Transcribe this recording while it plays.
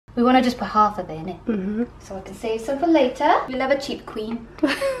We want to just put half of it in it. So I can save some for later. We love a cheap queen.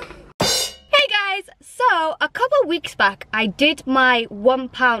 Hey guys, so a couple of weeks back I did my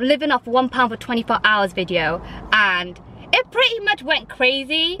 £1 living off £1 for 24 hours video, and it pretty much went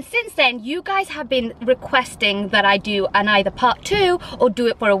crazy. Since then, you guys have been requesting that I do an either part 2 or do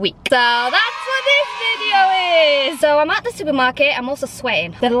it for a week. So that's what this video is. So I'm at the supermarket. I'm also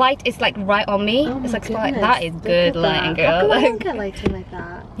sweating. The light is like right on me. Oh, it's like goodness. That is good lighting, girl. How come I don't get lighting like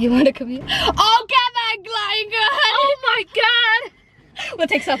that? You want to come here? Oh, get that lighting, girl! Oh my god! We'll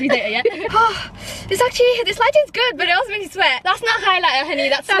take selfies later, yeah? This lighting's good, but it also makes me sweat. That's not highlighter, honey,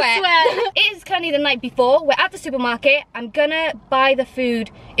 that's sweat. It is currently the night before. We're at the supermarket. I'm gonna buy the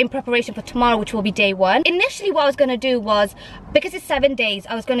food in preparation for tomorrow, which will be day 1. Initially, what I was gonna do was, because it's 7 days,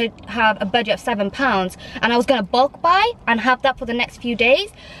 I was gonna have a budget of £7, and I was gonna bulk buy and have that for the next few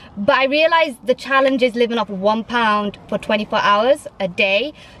days. But I realized the challenge is living off £1 for 24 hours a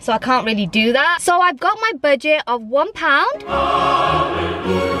day, so I can't really do that. So I've got my budget of £1.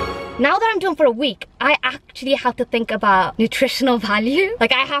 Now that I'm doing for a week, I actually have to think about nutritional value.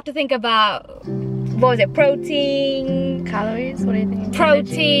 Like, I have to think about, what was it, protein, Calories? What do you think?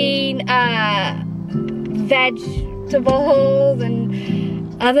 protein, vegetables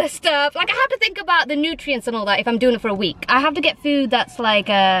and other stuff. Like, I have to think about the nutrients and all that if I'm doing it for a week. I have to get food that's like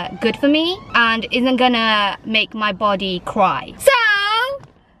good for me and isn't gonna make my body cry. So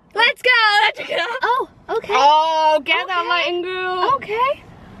let's go. Let's check it out. Oh, okay. Oh, get that lighting, girl. Okay.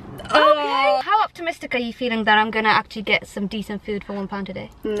 Okay. How optimistic are you feeling that I'm gonna actually get some decent food for £1 today?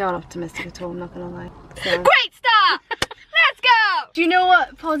 Not optimistic at all, I'm not gonna lie. So. Great start! Let's go! Do you know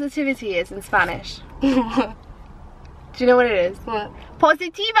what positivity is in Spanish? Do you know what it is? What?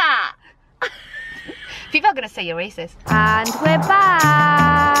 Positiva! People are gonna say you're racist. And we're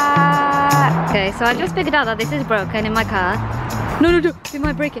back! Okay, so I just figured out that this is broken in my car. No, we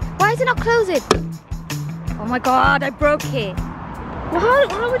might break it. Why is it not closing? Oh my god, I broke it. Well,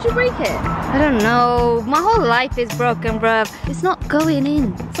 how would you break it? I don't know. My whole life is broken, bruv. It's not going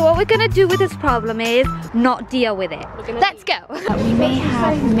in. So what we're gonna do with this problem is not deal with it. Let's go. We may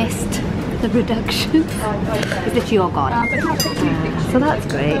have missed the reduction. Is it your god? So that's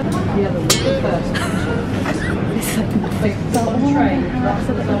great. So all I have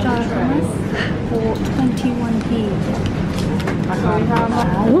a little jar of hummus for 21p.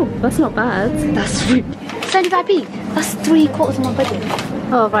 Oh, that's not bad. That's 75p. That's 3/4 of my budget.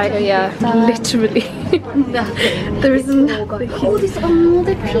 Oh, right, oh yeah. Literally. Nothing. There is nothing. Oh,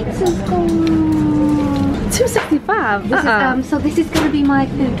 the pizza's gone. $2.65. So this is going to be my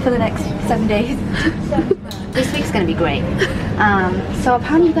food for the next 7 days. This week's going to be great. So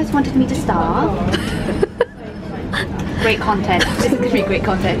apparently you guys wanted me to starve. Great content. This is going to be great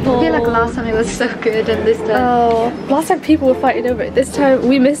content. I feel like last time it was so good, and this time... Oh, last time people were fighting over it. This time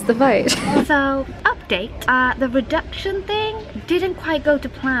we missed the fight. So, update. The reduction thing didn't quite go to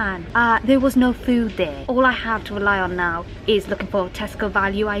plan. There was no food there. All I have to rely on now is looking for Tesco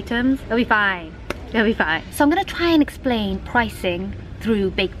value items. It'll be fine. It'll be fine. So I'm going to try and explain pricing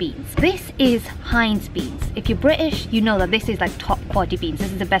through baked beans. This is Heinz beans. If you're British, you know that this is like top quality beans.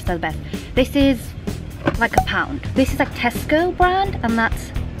 This is the best of the best. This is like £1. This is like Tesco brand, and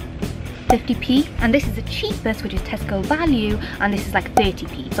that's 50p. And this is the cheapest, which is Tesco value, and this is like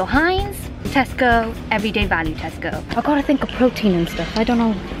 30p. So Heinz, Tesco, everyday value Tesco. I've got to think of protein and stuff. I don't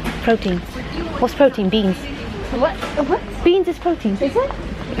know protein. What's protein? Beans. What? Beans is protein. Is it?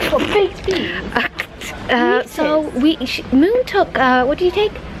 What, baked beans? So Moon took, what did you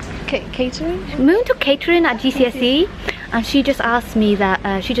take? Catering? Moon took catering at GCSE, and she just asked me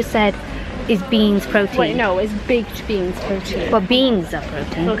that, she just said, is beans protein? Wait, no, is baked beans protein? Well, beans are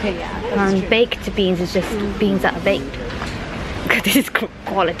protein. Okay, yeah. And baked beans is just beans that are baked. This is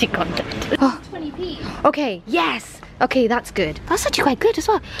quality content. Oh. 20p. Okay, yes. Okay, that's good. That's actually quite good as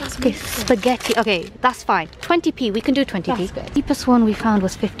well. Okay, spaghetti. Okay, that's fine. 20p, we can do 20p. That's good. The cheapest one we found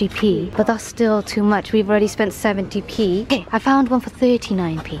was 50p, but that's still too much. We've already spent 70p. Okay, I found one for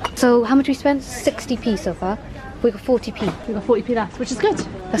 39p. So how much we spent? 60p so far. We got 40p. We got 40p left, which is good.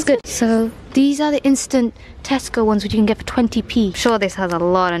 That's good. So these are the instant Tesco ones which you can get for 20p. Sure, this has a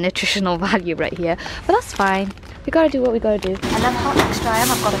lot of nutritional value right here, but that's fine. We gotta do what we gotta do. I love how extra I am.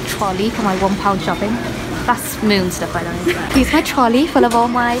 I've got a trolley for my £1 shopping. That's Moon stuff, I don't know. Here's my trolley full of all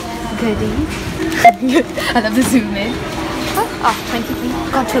my goodies. I love the zoom in. Oh,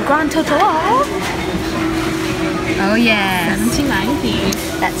 20p. Gone to a grand total of... Oh yeah.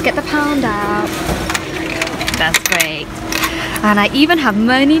 79p. Let's get the pound out. That's great. And I even have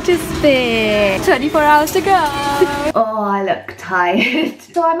money to spare. 24 hours to go. Oh, I look tired.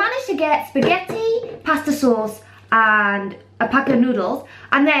 So I managed to get spaghetti, pasta sauce, and a packet of noodles.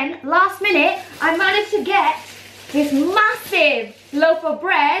 And then last minute, I managed to get this massive loaf of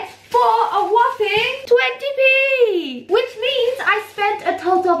bread for a whopping 20p, which means I spent a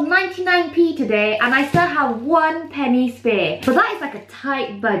total of 99p today, and I still have 1 penny spare. So that is like a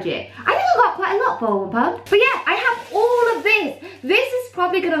tight budget. I think I got quite a lot for £1. But yeah, I have all of this. This is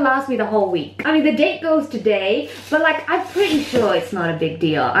probably gonna last me the whole week. I mean, the date goes today, but like, I'm pretty sure it's not a big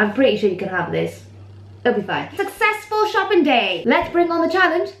deal. I'm pretty sure you can have this. It'll be fine. Successful shopping day. Let's bring on the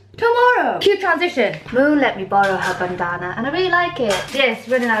challenge tomorrow. Cute transition. Moon let me borrow her bandana and I really like it. Yes,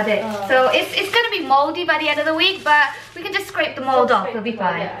 running out of it. Oh. So it's gonna be moldy by the end of the week, but we can just scrape the mold off. It'll be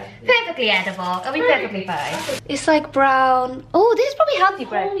fine. Yeah. Perfectly edible. It'll be perfectly fine. It's like brown. Oh, this is probably healthy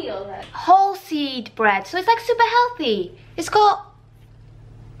bread. Whole seed bread. So it's like super healthy. It's got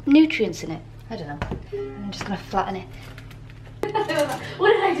nutrients in it. I don't know. I'm just gonna flatten it. What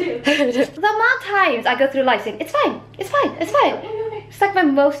did I do? The amount of times I go through life saying, it's fine, it's fine, it's fine. It's like my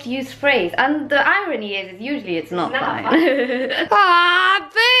most used phrase. And the irony is usually it's not fine. Ah, I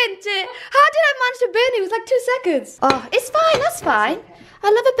burnt it. How did I manage to burn it? It was like 2 seconds. Oh, it's fine, that's fine.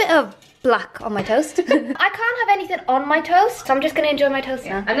 I love a bit of black on my toast. I can't have anything on my toast, so I'm just gonna enjoy my toast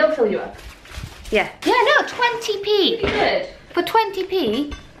now. And they'll fill you up. Yeah. Yeah, no, 20p. Pretty good. For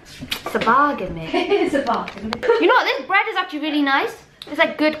 20p, it's a bargain, mate. It is a bargain. You know what? This bread is actually really nice. It's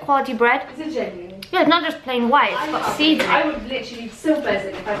like good quality bread. Is it genuine? Yeah, it's not just plain white. It's got seeds in it. I would literally be so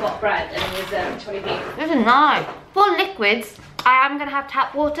buzzing if I got bread and it was 20p. This is nice. For liquids, I am gonna have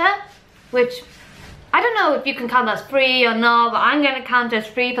tap water, which I don't know if you can count as free or not, but I'm gonna count as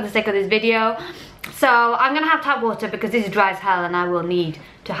free for the sake of this video. So I'm gonna have tap water because this is dry as hell and I will need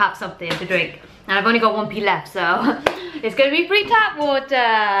to have something to drink. And I've only got 1p left, so it's gonna be free tap water.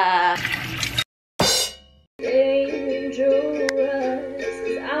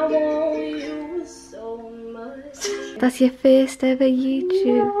 I want you so much. That's your first ever YouTube.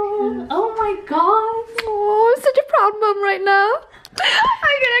 No. Oh my god. Oh, I'm such a proud mum right now.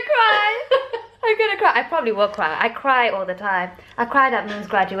 I'm gonna cry. I'm gonna cry. I probably will cry. I cry all the time. I cried at Moon's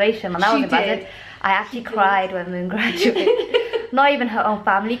graduation, and that was embarrassing. I actually cried when Moon graduated. Not even her own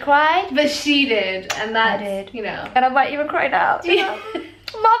family cried. But she did, and that, I did. You know. And I might even cry now. Yeah.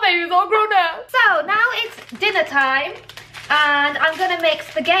 My baby's all grown up. So now it's dinner time, and I'm gonna make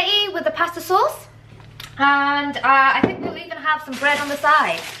spaghetti with the pasta sauce, and I think we'll even have some bread on the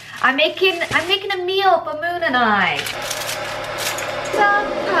side. I'm making a meal for Moon and I.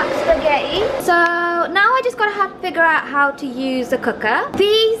 Some packed spaghetti. So now I just gotta figure out how to use the cooker.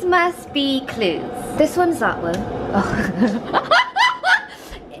 These must be clues. This one's that one. Oh.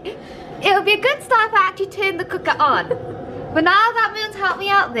 It'll be a good start if I actually turn the cooker on. But now that Moon's helped me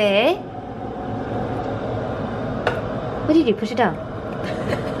out there. What do you do? Push it down?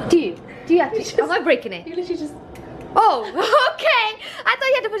 Do you? Do you actually? Am I breaking it? You literally just... Oh, okay. I thought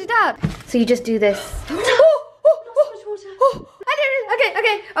you had to push it down. So you just do this. I did it.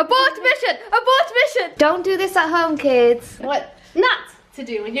 Okay. Abort mission. Abort mission. Don't do this at home, kids. What? Not to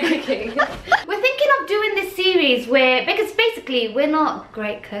do when you're cooking. We're thinking of doing this series where, because basically we're not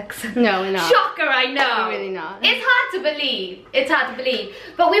great cooks. No, we're not. Shocker, I know. We're really not. It's hard to believe. It's hard to believe.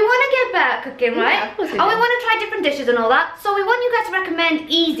 But we want to get better at cooking, right? Yeah, of course we and do. we want to try different dishes and all that. So we want you guys to recommend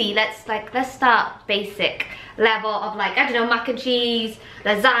easy. Let's start basic level of, like, I don't know, mac and cheese,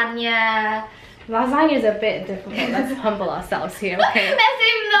 lasagna. Lasagna's a bit difficult. Let's humble ourselves here, okay? Let's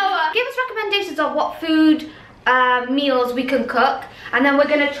aim lower. Give us recommendations of what food meals we can cook, and then we're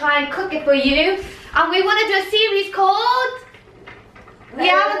gonna try and cook it for you. And we want to do a series called we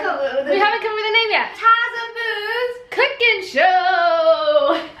haven't come up with a name yet. Taz and Moon's Cooking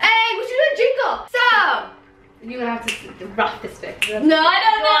Show. Hey, we should do a jingle. So You're gonna have to rough this bit. no, I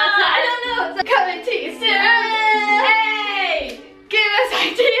don't know. So, coming to you soon. Hey, give us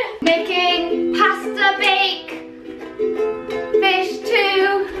ideas. Making pasta bake, fish too.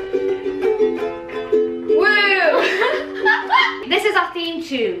 Woo! This is our theme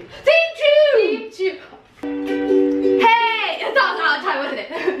tune. Theme tune! Hey! That was out of time, wasn't it?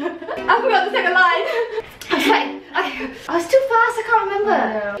 I forgot the second line. I'm sweating. Okay. I was too fast, I can't remember.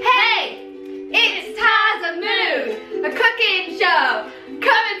 Hey! It's Taz and Moon, a cooking show,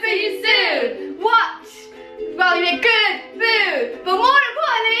 coming for you soon. Watch while you make good food, but more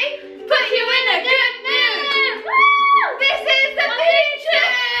importantly, put you in a good mood. This is the theme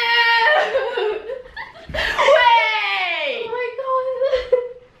tune! Wait! Oh my god.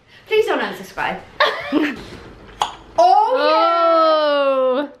 Please don't unsubscribe.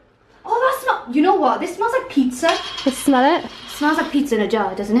 Oh! Oh, that smells. You know what? This smells like pizza. Let's smell it. It smells like pizza in a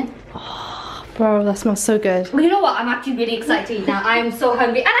jar, doesn't it? Oh, bro, that smells so good. Well, you know what? I'm actually really excited now. I am so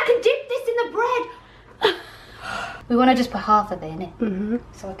hungry. And I can dip this in the bread. We want to just put half of it in it.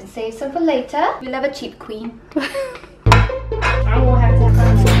 So I can save some for later. We'll have a cheap queen. I will have to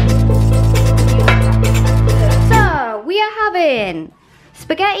have that. So we are having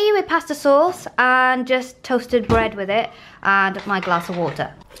spaghetti with pasta sauce and just toasted bread with it and my glass of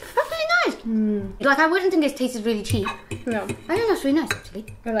water. That's really nice. Like, I wouldn't think this tasted really cheap. No. I think that's really nice, actually.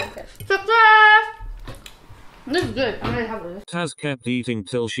 I like it. Success! This is good. I'm really happy with this. Taz kept eating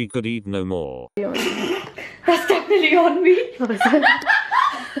till she could eat no more. That's definitely on me. Okay,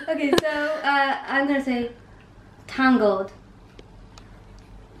 so I'm gonna say tangled.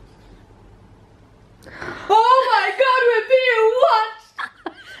 Oh my god, we're being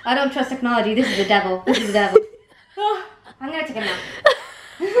watched! I don't trust technology. This is the devil. This is the devil. I'm gonna take a nap.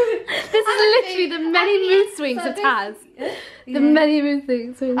 This is literally the many mood swings of Taz. The many mood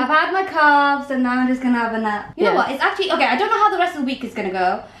swings. I've had my carbs and now I'm just gonna have a nap. You know what? It's actually okay. I don't know how the rest of the week is gonna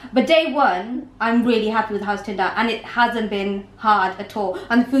go, but day one, I'm really happy with how it's turned out, and it hasn't been hard at all.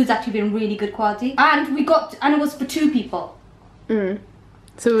 And the food's actually been really good quality. And it was for 2 people.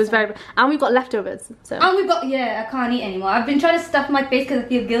 So it was very, and we've got leftovers. So. And we've got, I can't eat anymore. I've been trying to stuff my face because I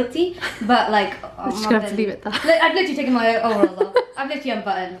feel guilty, but like, I'm just gonna have to leave it there. I've literally taken my overalls off. I've literally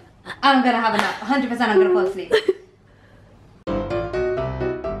unbuttoned. I'm gonna have a nap. 100% I'm gonna fall asleep.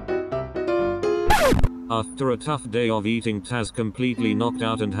 After a tough day of eating, Taz completely knocked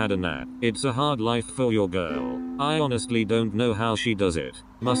out and had a nap. It's a hard life for your girl. I honestly don't know how she does it.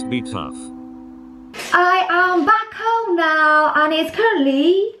 Must be tough. I am back home now, and it's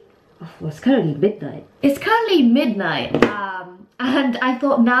currently midnight. It's currently midnight, and I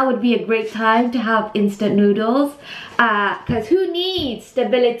thought now would be a great time to have instant noodles, because who needs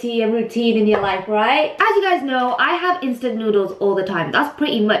stability and routine in your life, right? As you guys know, I have instant noodles all the time. That's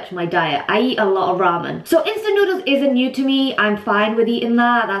pretty much my diet. I eat a lot of ramen. So instant noodles isn't new to me. I'm fine with eating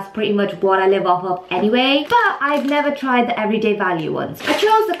that. That's pretty much what I live off of anyway. But I've never tried the everyday value ones. I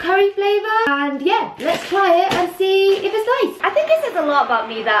chose the curry flavor, and yeah, let's try it and see if it's nice. I think it says a lot about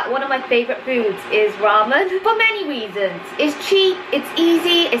me that one of my favorite foods is ramen for many reasons. It's cheap, it's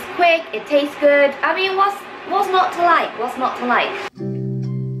easy, it's quick, it tastes good. I mean, what's not to like? What's not to like?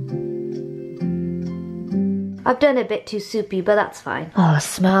 I've done it a bit too soupy, but that's fine. Oh, the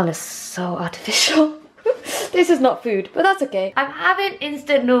smell is so artificial. This is not food, but that's okay. I'm having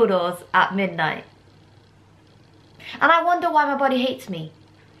instant noodles at midnight. And I wonder why my body hates me.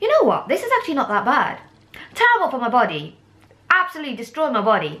 You know what? This is actually not that bad. Terrible for my body. Absolutely destroy my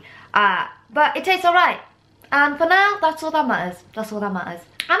body. But it tastes alright. And for now, that's all that matters. That's all that matters.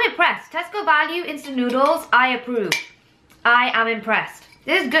 I'm impressed. Tesco value instant noodles, I approve. I am impressed.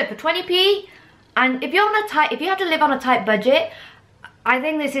 This is good for 20p. And if you have to live on a tight budget, I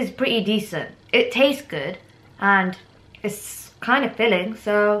think this is pretty decent. It tastes good and it's kind of filling,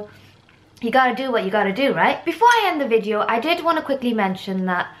 so you gotta do what you gotta do, right? Before I end the video, I did want to quickly mention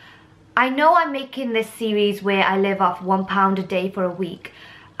that I know I'm making this series where I live off £1 a day for a week.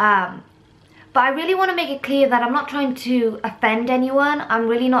 But I really want to make it clear that I'm not trying to offend anyone. I'm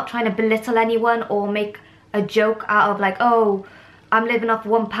really not trying to belittle anyone or make a joke out of like, oh, I'm living off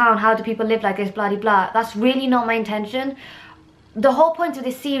 £1, how do people live like this, blah, blah, blah. That's really not my intention. The whole point of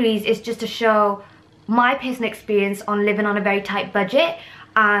this series is just to show my personal experience on living on a very tight budget.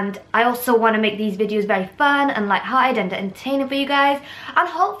 And I also want to make these videos very fun and lighthearted and entertaining for you guys. And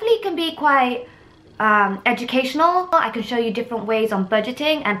hopefully it can be quite educational. I can show you different ways on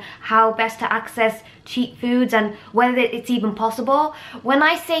budgeting and how best to access cheap foods and whether it's even possible. When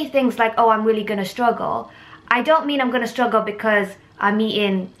I say things like, oh, I'm really gonna struggle, I don't mean I'm gonna struggle because I'm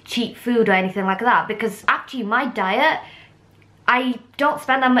eating cheap food or anything like that, because actually my diet, I don't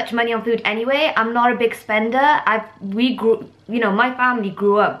spend that much money on food anyway. I'm not a big spender. My family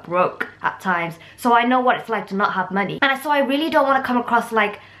grew up broke at times, so I know what it's like to not have money. And so I really don't want to come across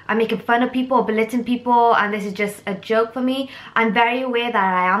like I'm making fun of people or belittling people and this is just a joke for me. I'm very aware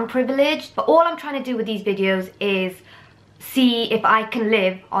that I am privileged, but all I'm trying to do with these videos is see if I can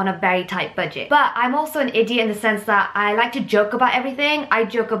live on a very tight budget. But I'm also an idiot in the sense that I like to joke about everything. I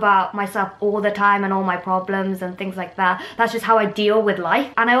joke about myself all the time and all my problems and things like that. That's just how I deal with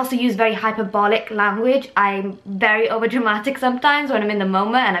life. And I also use very hyperbolic language. I'm very overdramatic sometimes when I'm in the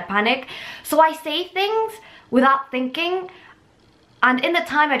moment and I panic. So I say things without thinking, and in the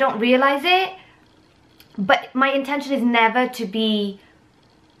time I don't realize it, but my intention is never to be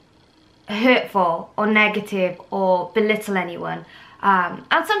hurtful or negative or belittle anyone.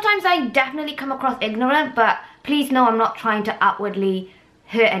 And sometimes I definitely come across ignorant, but please know I'm not trying to outwardly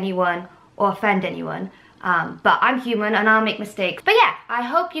hurt anyone or offend anyone. But I'm human and I'll make mistakes. But yeah, I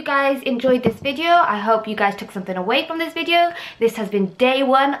hope you guys enjoyed this video. I hope you guys took something away from this video. This has been day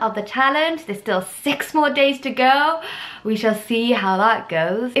 1 of the challenge. There's still 6 more days to go. We shall see how that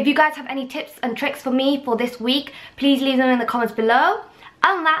goes. If you guys have any tips and tricks for me for this week, please leave them in the comments below.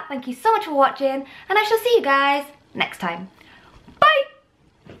 Other than that, thank you so much for watching, and I shall see you guys next time. Bye!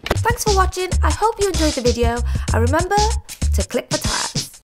 Thanks for watching. I hope you enjoyed the video, and remember to click for tag.